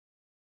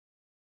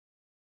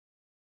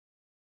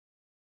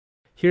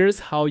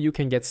Here's how you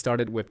can get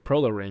started with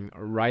Prolo Ring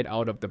right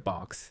out of the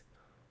box.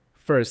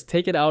 First,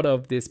 take it out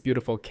of this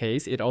beautiful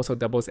case. It also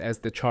doubles as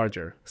the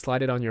charger.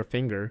 Slide it on your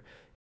finger.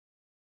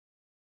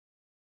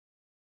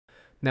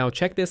 Now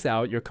check this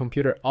out, your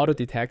computer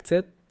auto-detects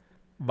it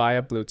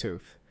via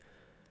Bluetooth.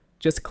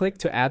 Just click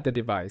to add the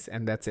device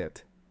and that's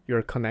it.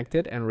 You're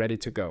connected and ready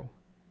to go.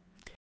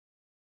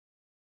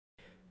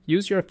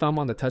 Use your thumb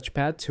on the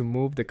touchpad to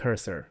move the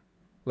cursor.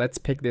 Let's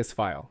pick this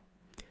file.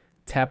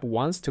 Tap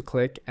once to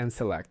click and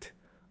select.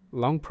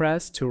 Long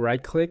press to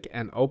right-click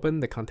and open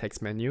the context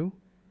menu.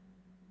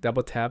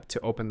 Double tap to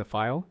open the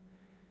file.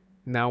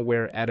 Now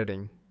we're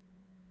editing,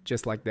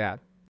 just like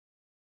that.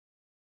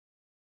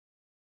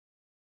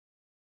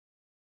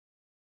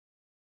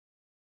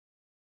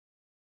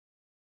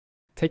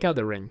 Take out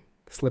the ring,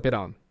 slip it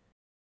on.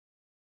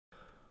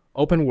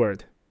 Open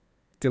Word.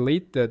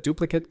 Delete the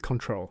duplicate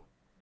control.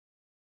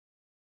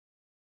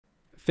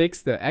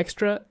 Fix the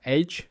extra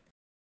H.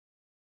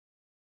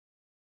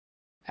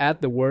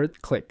 Add the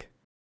word click.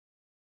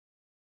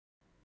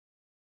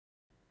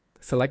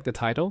 Select the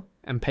title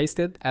and paste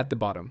it at the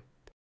bottom.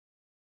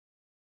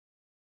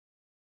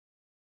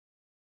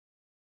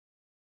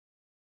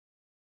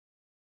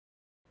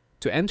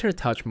 To enter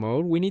touch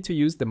mode, we need to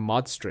use the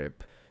mod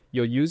strip.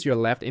 You'll use your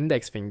left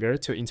index finger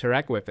to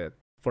interact with it.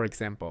 For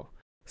example,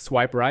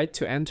 swipe right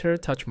to enter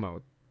touch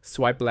mode.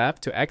 Swipe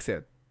left to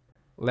exit.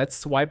 Let's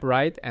swipe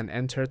right and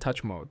enter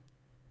touch mode.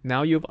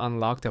 Now you've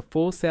unlocked a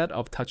full set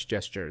of touch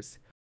gestures.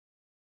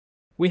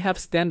 We have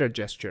standard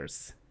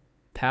gestures,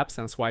 taps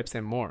and swipes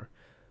and more.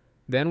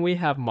 Then we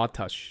have mod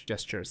touch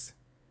gestures.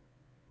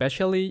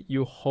 Especially,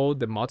 you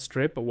hold the mod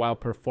strip while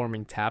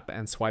performing tap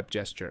and swipe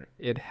gesture.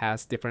 It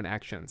has different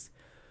actions.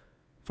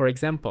 For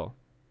example,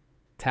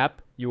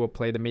 tap, you will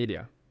play the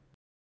media.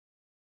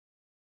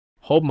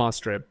 Hold mod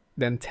strip,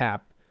 then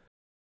tap.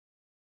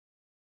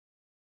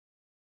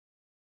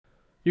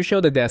 You show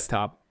the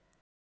desktop.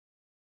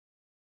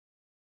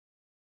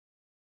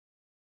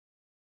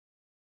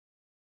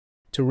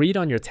 To read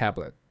on your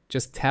tablet,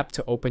 just tap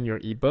to open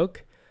your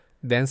ebook,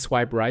 then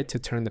swipe right to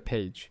turn the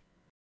page.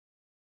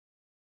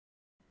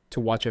 To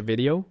watch a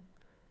video,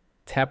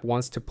 tap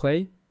once to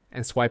play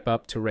and swipe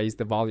up to raise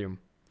the volume.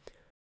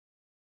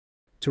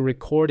 To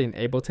record in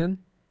Ableton,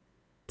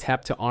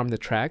 tap to arm the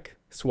track,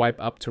 swipe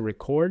up to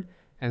record,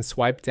 and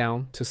swipe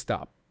down to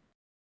stop.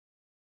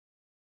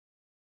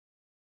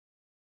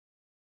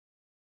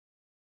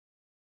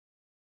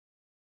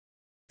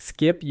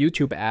 Skip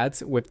YouTube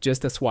ads with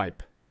just a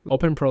swipe.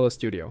 Open Prolo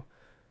Studio.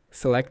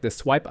 Select the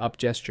swipe up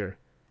gesture.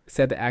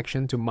 Set the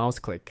action to mouse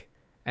click.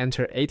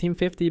 Enter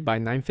 1850 by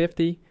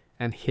 950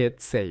 and hit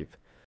save.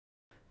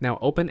 Now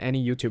open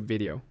any YouTube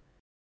video.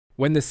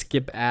 When the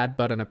skip ad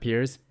button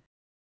appears,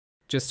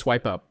 just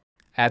swipe up.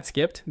 Ad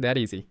skipped, that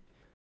easy.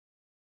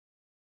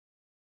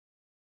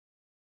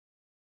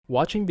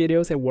 Watching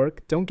videos at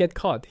work, don't get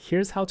caught.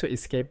 Here's how to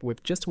escape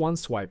with just one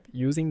swipe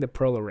using the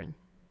Prolo Ring.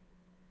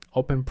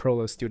 Open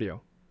Prolo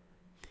Studio.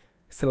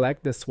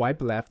 Select the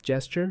swipe left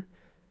gesture,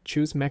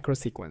 choose macro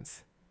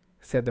sequence.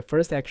 Set the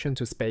first action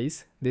to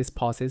space, this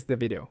pauses the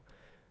video.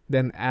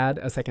 Then add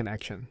a second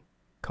action,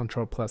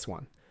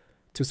 Ctrl+1,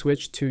 to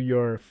switch to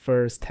your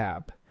first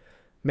tab.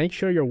 Make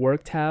sure your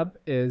work tab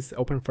is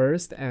open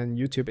first and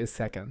YouTube is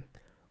second.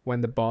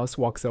 When the boss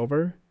walks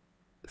over,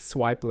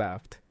 swipe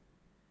left,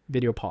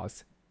 video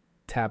pause,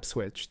 tab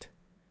switched.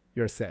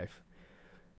 You're safe.